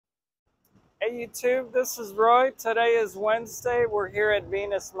Hey YouTube, this is Roy. Today is Wednesday. We're here at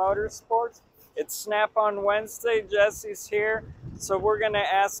Venus Motorsports. It's Snap-on Wednesday. Jesse's here. So we're going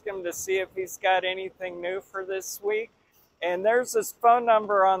to ask him to see if he's got anything new for this week. And there's this phone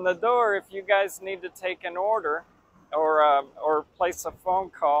number on the door if you guys need to take an order or place a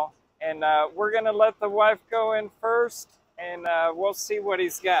phone call. And we're going to let the wife go in first and we'll see what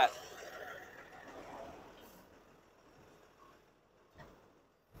he's got.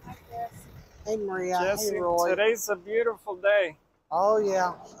 Hey Maria, Jesse, hey Roy. today's a beautiful day. Oh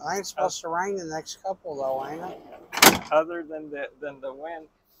yeah, I ain't supposed to rain the next couple though, ain't it? Other than the wind.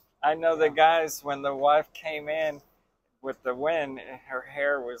 I know the guys, when the wife came in with the wind, her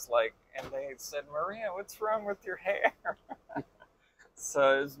hair was like, and they said, Maria, what's wrong with your hair?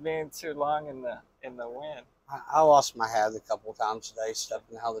 So it was being too long in the wind. I lost my hat a couple times today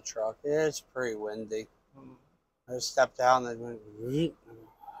stepping out of the truck. It's pretty windy. I just stepped out and it went.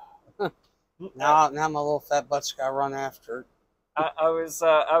 Now my little fat butt's got to run after it. I was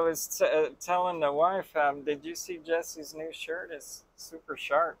telling the wife, did you see Jesse's new shirt? It's super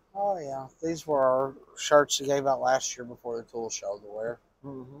sharp. Oh yeah, these were our shirts he gave out last year before the tool show to wear.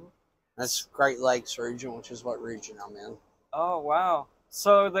 That's Great Lakes region, which is what region I'm in. Oh wow!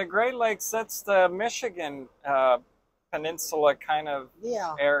 So the Great Lakes, that's the Michigan peninsula kind of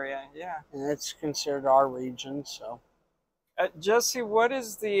area, yeah. And it's considered our region, so. Jesse, what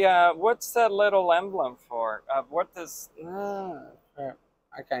is the what's that little emblem for? What does?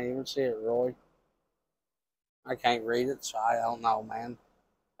 I can't even see it, Roy. I can't read it, so I don't know, man.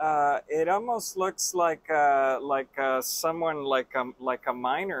 It almost looks like someone like a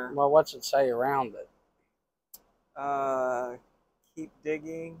miner. Well, what's it say around it? Keep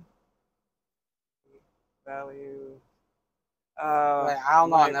digging. Value. I don't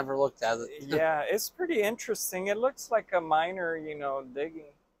know. I never looked at it. Yeah, it's pretty interesting. It looks like a miner, you know,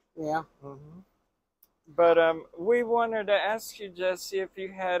 digging. Yeah. But we wanted to ask you, Jesse, if you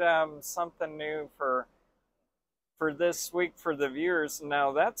had something new for this week for the viewers.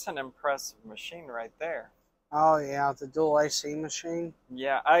 Now that's an impressive machine right there. Oh yeah, the dual AC machine.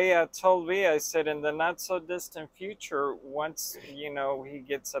 Yeah, I told V, I said in the not so distant future, once you know he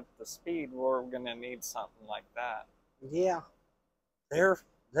gets up to speed, we're gonna need something like that. Yeah.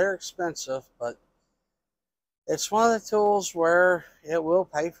 They're expensive, but it's one of the tools where it will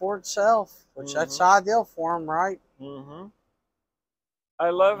pay for itself, which that's ideal for them, right? I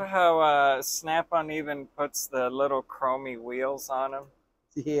love how Snap-on even puts the little chromy wheels on them.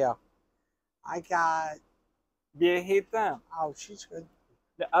 Yeah. I got... Viejita. Oh, she's good.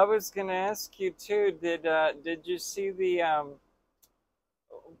 I was gonna ask you too, did you see the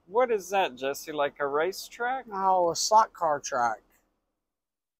what is that, Jesse? Like a racetrack? Oh, a slot car track.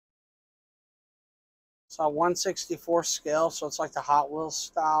 It's a 1/64 scale, so it's like the Hot Wheels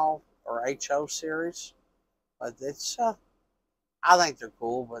style or HO series. But it's, I think they're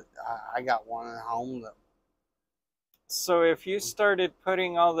cool, but I got one at home. So if you started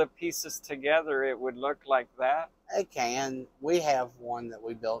putting all the pieces together, it would look like that? It can. We have one that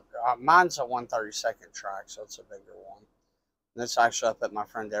we built. Mine's a 1/32 track, so it's a bigger one. And it's actually up at my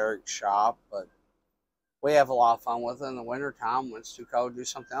friend Eric's shop, but we have a lot of fun with it in the wintertime. When it's too cold to do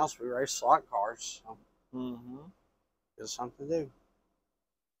something else, we race slot cars. So. Gives something to do.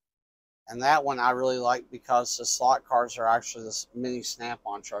 And that one I really like because the slot cars are actually the mini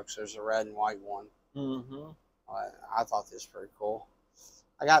Snap-on trucks. There's a red and white one. I thought this was pretty cool.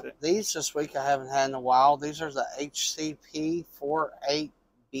 I got these this week I haven't had in a while. These are the HCP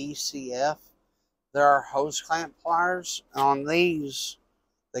 48BCF. There are hose clamp pliers. On these,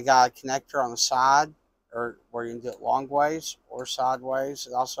 they got a connector on the side, or where you can do it long ways or sideways.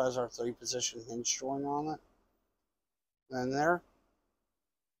 It also has our 3-position hinge joint on it. And they're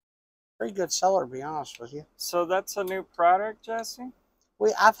pretty good seller, to be honest with you. So that's a new product, Jesse?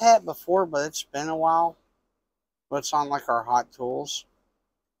 I've had it before, but it's been a while. But it's on like our hot tools.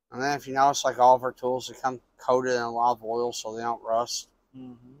 And then if you notice, like all of our tools, they come coated in a lot of oil so they don't rust.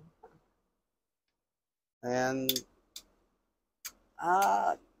 And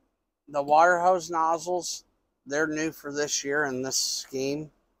the water hose nozzles, they're new for this year in this scheme.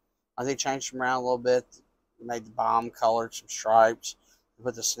 I think changed them around a little bit. Made the bomb colored, some stripes.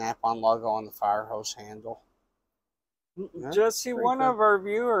 Put the Snap-on logo on the fire hose handle. Jesse, one of our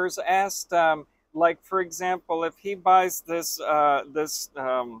viewers asked, like for example, if he buys this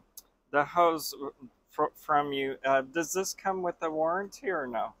the hose from you, does this come with a warranty or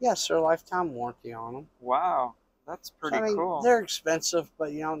no? Yes, they're lifetime warranty on them. Wow. That's pretty cool. They're expensive,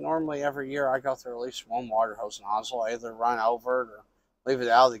 but you know, normally every year I go through at least one water hose nozzle. I either run over it or leave it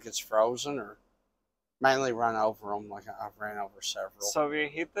out, it gets frozen, or mainly run over them. Like I've ran over several. So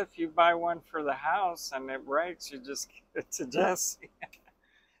Viejita, if you buy one for the house and it breaks, you just give it to Jesse.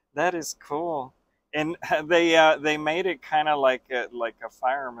 That is cool. And they made it kind of like a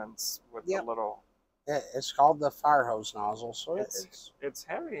fireman's with the Yep. little. It's called the fire hose nozzle. So It's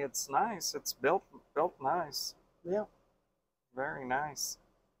heavy. It's nice. It's built nice. yeah. Very nice.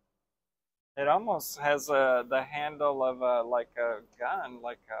 It almost has the handle of like a gun,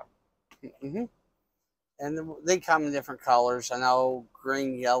 like a. Mm-hmm. And they come in different colors. I know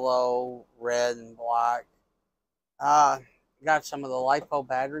green, yellow, red, and black. Got some of the LiPo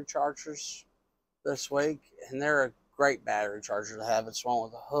battery chargers this week, and they're a great battery charger to have. It's one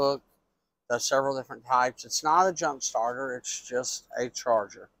with a hook. There's several different types. It's not a jump starter. It's just a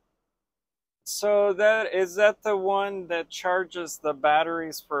charger. So that the one that charges the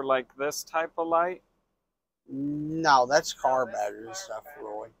batteries for like this type of light? No, that's car battery stuff,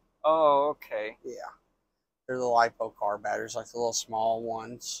 Roy. Oh, okay. Yeah. They're the LiPo car batteries, like the little small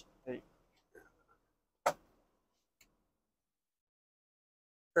ones.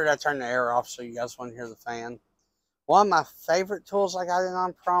 Here, I turn the air off so you guys want to hear the fan. One of my favorite tools I got in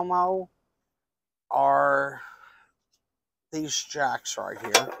on promo are these jacks right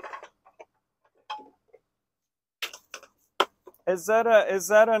here. Is that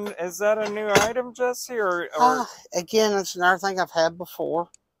a new item, Jesse, or again, it's another thing I've had before.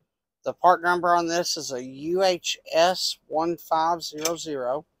 The part number on this is a UHS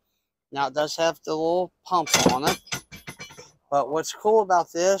 1500. Now it does have the little pump on it. But what's cool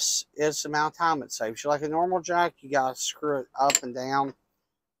about this is the amount of time it saves you. Like a normal jack, you gotta screw it up and down.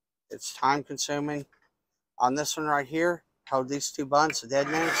 It's time consuming. On this one right here, hold these two buttons, the dead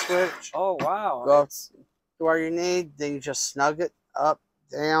man switch. Oh wow. Go up to where you need, then you just snug it up,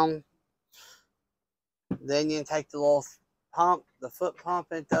 down. Then you can take the little pump, the foot pump,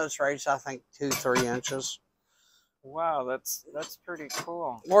 it does raise, I think, 2-3 inches. Wow, that's pretty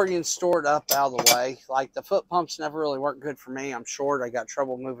cool. Or you can store it up out of the way. Like the foot pumps never really work good for me. I'm short. I got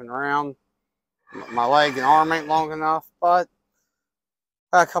trouble moving around. My leg and arm ain't long enough. But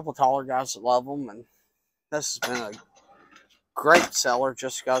I got a couple taller guys that love them. And this has been a great seller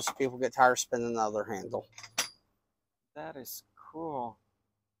just because people get tired of spinning the other handle. That is cool.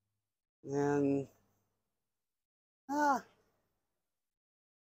 And other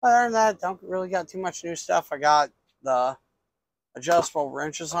than that, don't really got too much new stuff. I got the adjustable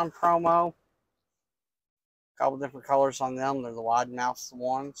wrenches on promo. A couple different colors on them. They're the wide mouth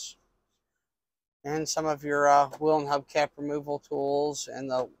ones. And some of your wheel and hubcap removal tools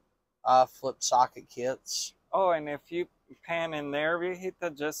and the flip socket kits. Oh, and if you pan in there,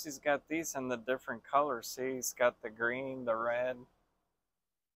 Viejita, Jesse's got these in the different colors. See, he's got the green, the red.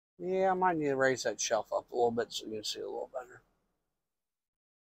 Yeah, I might need to raise that shelf up a little bit so you can see a little better.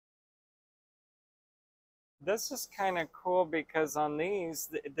 This is kind of cool because on these,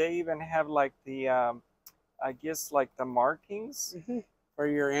 they even have like the, I guess like the markings. For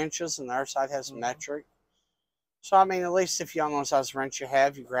your inches, and the other side has metric. So, I mean, at least if you don't know what size wrench you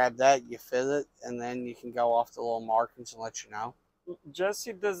have, you grab that, you fit it, and then you can go off the little markings and let you know.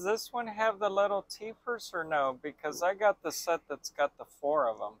 Jesse, does this one have the little teethers or no? Because I got the set that's got the 4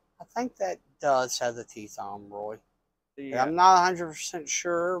 of them. I think that does have the teeth on them, Roy. Yeah. I'm not 100%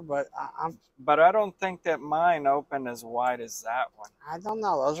 sure, but But I don't think that mine open as wide as that one. I don't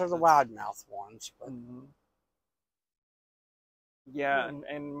know. Those are the wide mouth ones. But yeah,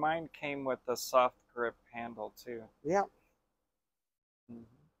 and mine came with the soft grip handle too. Yep.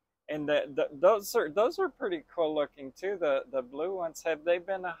 And those are pretty cool looking too. The blue ones, have they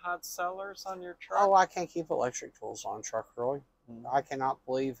been a hot sellers on your truck? Oh, I can't keep electric tools on truck, Roy. I cannot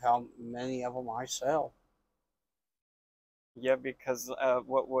believe how many of them I sell. Yeah, because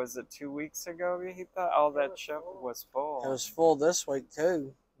what was it, 2 weeks ago, Viejita? All that ship was full. It was full this week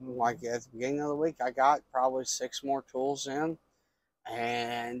too. Like at the beginning of the week, I got probably 6 more tools in.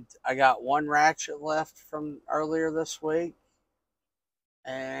 And I got 1 ratchet left from earlier this week.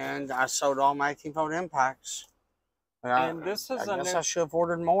 And I sold all my 18-volt impacts. And this is I guess I should have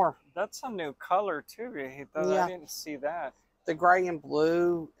ordered more. That's a new color too, Viejita. Yeah. I didn't see that. The gray and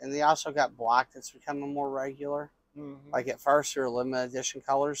blue, and they also got black that's becoming more regular. Like at first, they were limited edition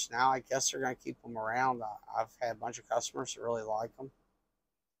colors. Now I guess they're going to keep them around. I've had a bunch of customers that really like them.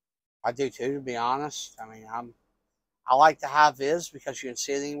 I do too, to be honest. I mean, I like the high vis because you can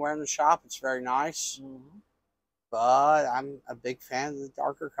see it anywhere in the shop. It's very nice. But I'm a big fan of the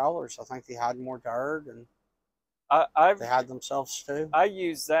darker colors. I think they hide more dirt, and they hide themselves too. I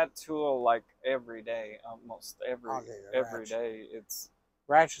use that tool like every day, almost every day. It's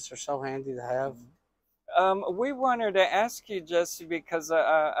ratchets are so handy to have. We wanted to ask you, Jesse, because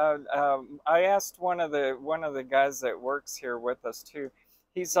I asked one of the guys that works here with us too.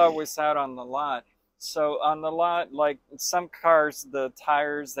 He's always out on the lot. So on the lot, like some cars, the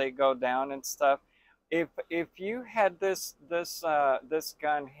tires they go down and stuff. If you had this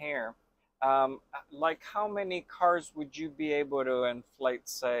gun here, like how many cars would you be able to inflate?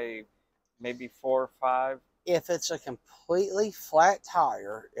 Say, maybe 4 or 5. If it's a completely flat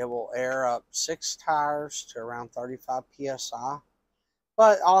tire, it will air up 6 tires to around 35 psi.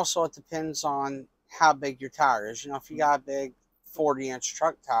 But also, it depends on how big your tire is. You know, if you got a big 40-inch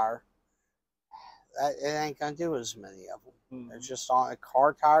truck tire, it ain't gonna do as many of them. Mm-hmm. It's just on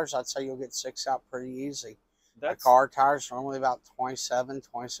car tires. I'd say you'll get 6 out pretty easy. That's car tires normally about 27,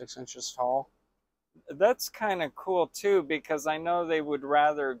 26 inches tall. That's kind of cool too, because I know they would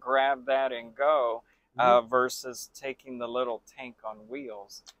rather grab that and go versus taking the little tank on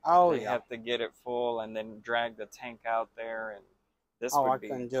wheels. Oh, they yeah. have to get it full and then drag the tank out there, and this I would be.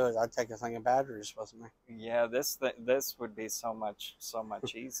 couldn't do it. I'd take a thing of batteries with me. Yeah, this would be so much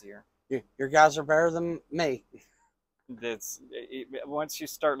easier. Your guys are better than me. Once you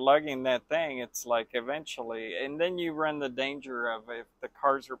start lugging that thing, it's like eventually, and then you run the danger of if the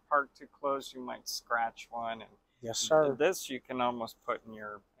cars are parked too close, you might scratch one. And yes, sir. This you can almost put in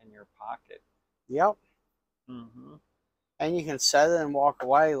your pocket. Yep. Mm-hmm. And you can set it and walk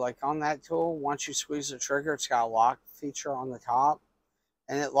away. Like on that tool, once you squeeze the trigger, it's got a lock feature on the top,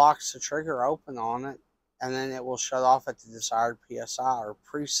 and it locks the trigger open on it, and then it will shut off at the desired PSI or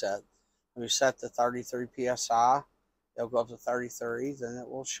preset. When you set to 33 PSI, it'll go up to 33, then it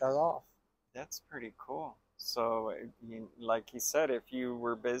will shut off. That's pretty cool. So, like you said, if you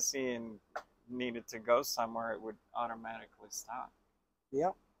were busy and needed to go somewhere, it would automatically stop.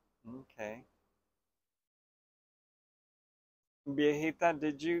 Yep. Okay. Viejita,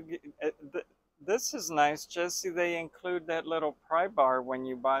 did you this is nice, Jesse. They include that little pry bar when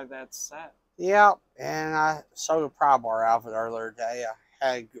you buy that set. Yep. And I sold a pry bar out of it earlier today. I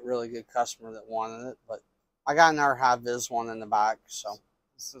had a really good customer that wanted it, but I got another high vis one in the back. So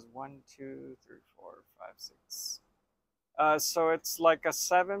this is 1, 2, 3, 4, 5, 6. So it's like a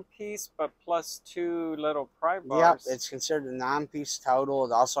 7-piece, but plus 2 little pry bars. Yep, it's considered a 9-piece total.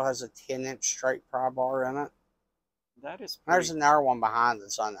 It also has a 10-inch straight pry bar in it. That is pretty. There's another one behind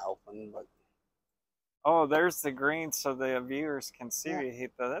that's unopened, but. Oh, there's the green, so the viewers can see Yeah.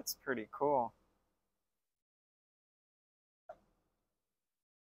 Viejita. That's pretty cool.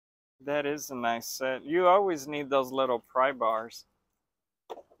 That is a nice set. You always need those little pry bars.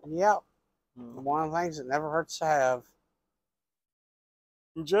 Yep. One of the things that never hurts to have.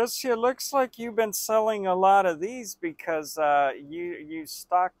 Jesse, it looks like you've been selling a lot of these because you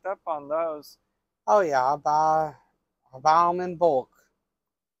stocked up on those. Oh yeah, I buy them in bulk.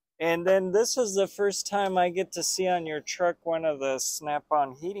 And then this is the first time I get to see on your truck one of the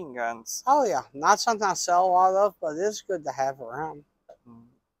Snap-on heating guns. Oh yeah, not something I sell a lot of, but it's good to have around.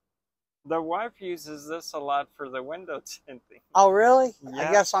 The wife uses this a lot for the window tinting. Oh really? Yeah.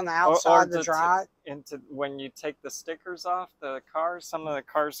 I guess on the outside or to dry it. Into when you take the stickers off the cars. Some of the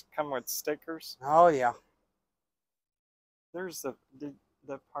cars come with stickers. Oh yeah. There's the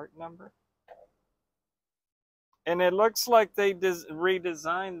part number. And it looks like they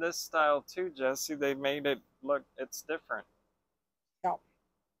redesigned this style too, Jesse. They made it look, it's different. Yep.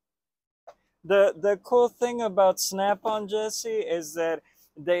 The cool thing about Snap-on, Jesse, is that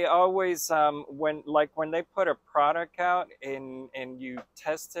they always when they put a product out and you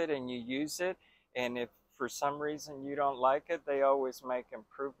test it and you use it, and if for some reason you don't like it, they always make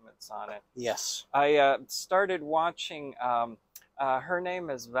improvements on it. Yes. I started watching. Her name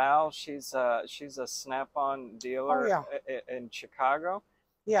is Val. She's a Snap-on dealer in Chicago.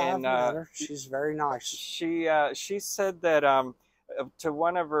 Yeah, and, I've met her. She's very nice. She said that to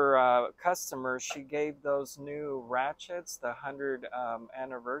one of her customers, she gave those new ratchets, the 100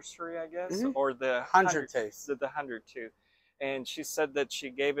 anniversary, I guess, or the 100 tooth. The 100 tooth. And she said that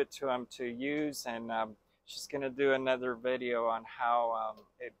she gave it to him to use, and she's going to do another video on how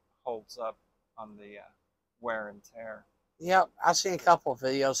it holds up on the wear and tear. Yep, I've seen a couple of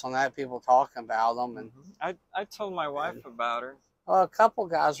videos on that, people talking about them. And I told my wife about her. Well, a couple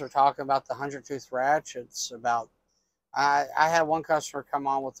guys were talking about the 100 tooth ratchets. I had one customer come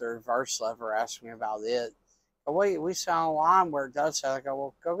on with the reverse lever, asking me about it. But we sell online where it does that. I go,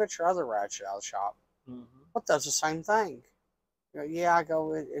 well, go get your other ratchet out of the shop. What does the same thing? You know, yeah, I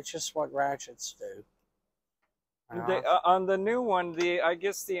go, it's just what ratchets do. On the new one, I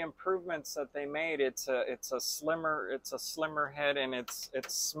guess the improvements that they made, it's a slimmer head, and it's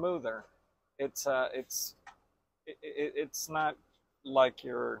smoother. It's not like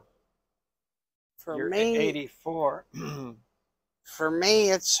your For You're me, 84. for me,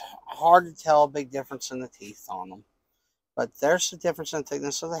 it's hard to tell a big difference in the teeth on them. But there's a difference in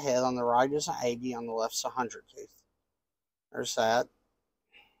thickness of the head. On the right is an 80, on the left's 100 teeth. There's that.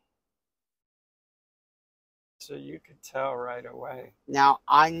 So you could tell right away. Now,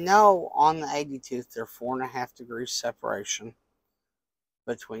 I know on the 80 tooth, they're 4.5 degrees separation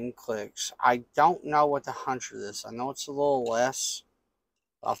between clicks. I don't know what the 100 is. I know it's a little less.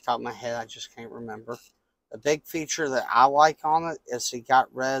 Off the top of my head, I just can't remember. The big feature that I like on it is he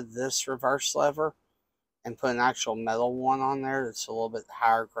got rid of this reverse lever and put an actual metal one on there that's a little bit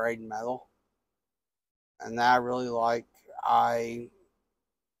higher grade metal. And that I really like.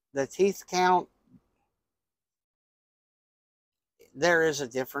 The teeth count, there is a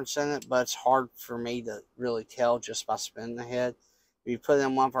difference in it, but it's hard for me to really tell just by spinning the head. If you put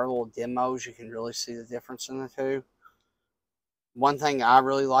in one of our little demos, you can really see the difference in the two. One thing I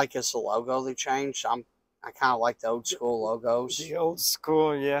really like is the logo they changed. I kind of like the old school logos. The old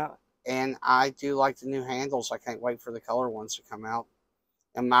school, yeah. And I do like the new handles. I can't wait for the color ones to come out.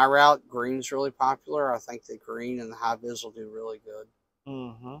 In my route, green's really popular. I think the green and the high vis will do really good.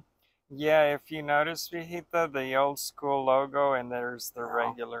 Mm-hmm. Yeah, if you notice, Viejita, the old school logo, and there's the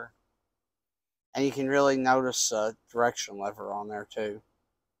regular. And you can really notice the direction lever on there too.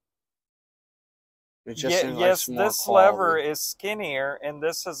 It just seems yes, like this quality. lever is skinnier, and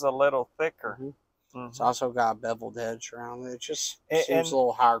this is a little thicker. It's also got a beveled edge around it. It just seems a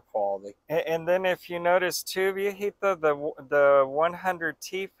little higher quality. And then if you notice too, Viejita, the 100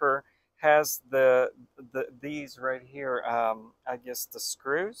 Tiefer has these right here, I guess the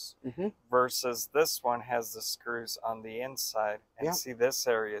screws, versus this one has the screws on the inside. And see, this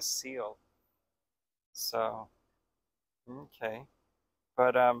area is sealed. So, okay.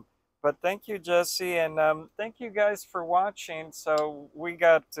 But thank you, Jesse, and thank you guys for watching. So we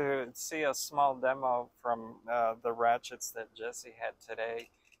got to see a small demo from the ratchets that Jesse had today,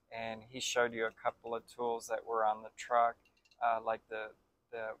 and he showed you a couple of tools that were on the truck, like the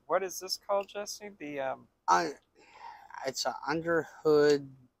what is this called, Jesse? The it's an under hood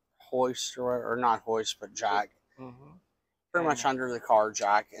hoist or not hoist, but jack. Pretty much under the car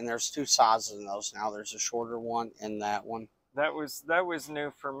jack, and there's two sizes in those now. There's a shorter one and that one. That was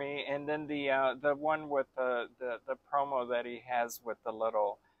new for me, and then the one with the promo that he has with the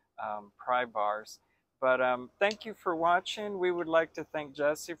little pry bars. But thank you for watching. We would like to thank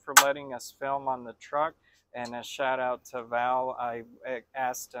Jesse for letting us film on the truck, and a shout out to Val. I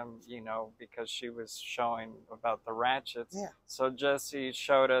asked him, you know, because she was showing about the ratchets. Yeah. So Jesse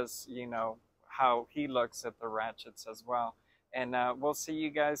showed us, you know, how he looks at the ratchets as well. And we'll see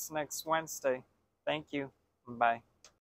you guys next Wednesday. Thank you. Bye.